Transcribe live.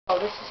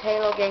this is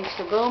Halo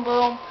Gangster Boom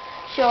Boom,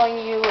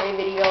 showing you a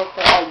video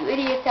for all you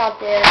idiots out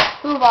there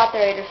who bought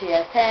their Raider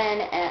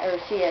CS10 or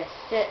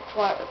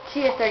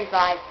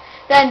CS35,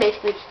 then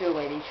basically just threw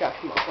away the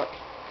instruction booklet.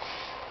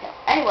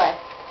 Anyway,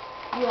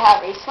 you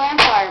have a slam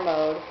fire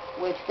mode,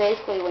 which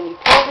basically when you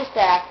pull this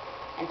back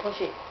and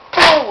push it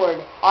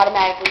forward,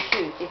 automatically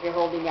shoots if you're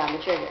holding down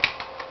the trigger.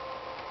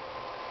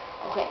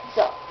 Okay,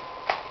 so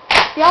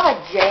if you have a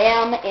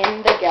jam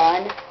in the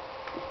gun,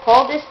 you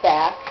pull this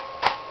back,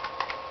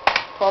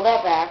 pull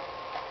that back,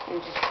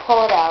 and just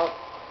pull it out,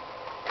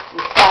 and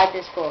slide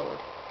this forward.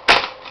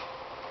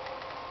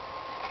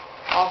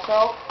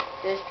 Also,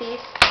 this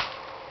piece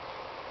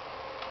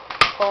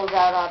pulls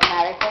out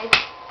automatically.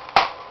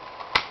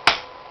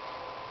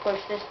 Push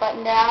this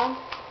button down,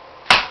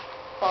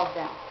 falls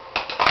down.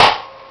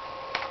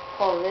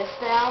 Pull this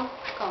down,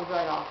 comes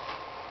right off.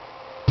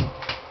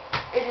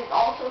 It is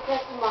also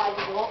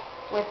customizable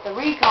with the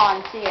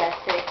Recon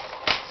CS6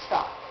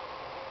 stock.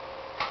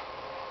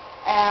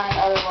 And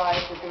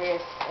otherwise with the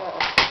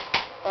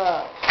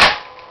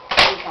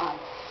Recon.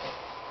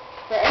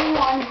 For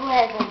anyone who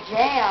has a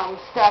jam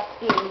stuck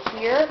in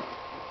here,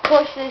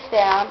 push this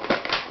down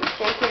and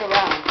shake it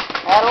around.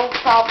 That'll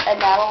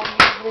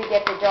usually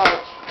get the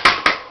dart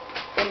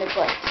in the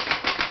place,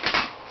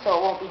 so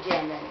it won't be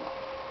jammed anymore.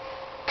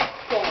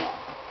 Okay.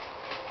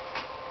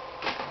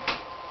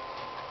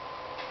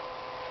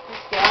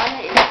 This gun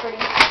is pretty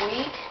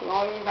sweet. The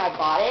only reason I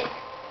bought it,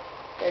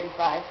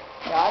 35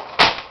 shots.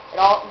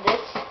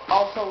 This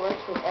also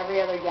works with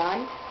every other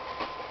gun.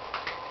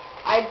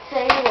 I'd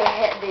say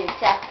the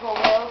tactical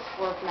rails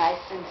work nice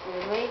and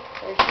smoothly.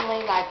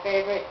 Personally, my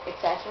favorite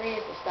accessory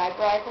is the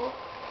sniper rifle.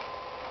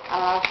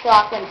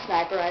 Shotgun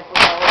sniper rifles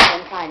have always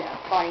been kind of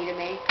funny to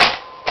me.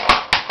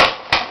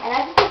 And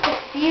I just like the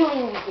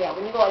feeling you get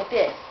when you go like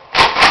this.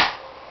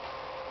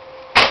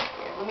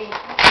 Here, give me a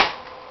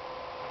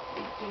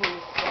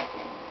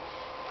second.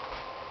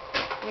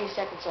 Give me a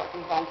second so I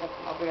can find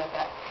something. I'll be right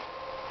back.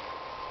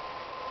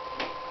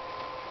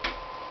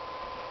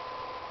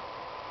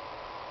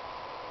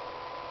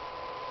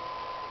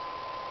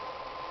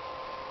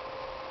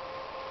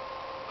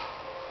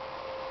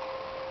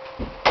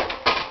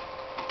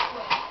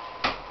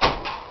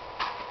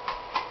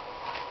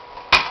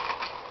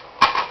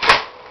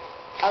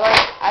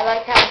 I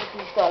like how you can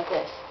just go like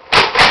this.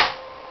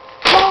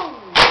 Boom!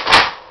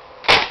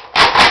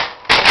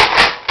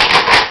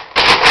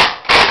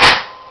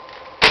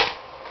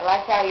 I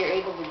like how you're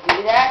able to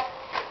do that.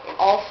 It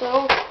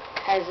also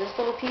has this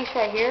little piece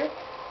right here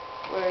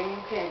where you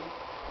can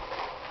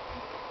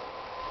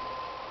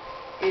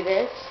do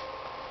this.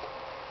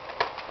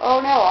 Oh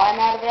no, I'm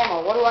out of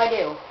ammo. What do I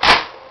do?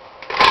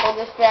 Pull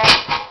this back,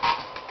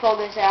 pull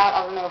this out.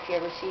 I don't know if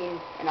you've ever seen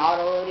an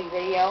auto-loading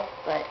video,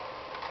 but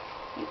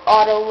you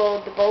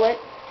auto-load the bullet,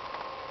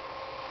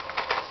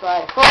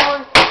 slide it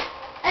forward,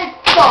 and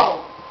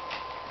boom!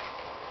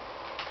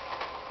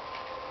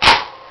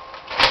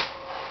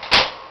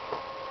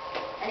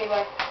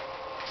 Anyway,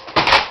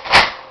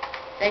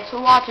 thanks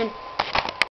for watching.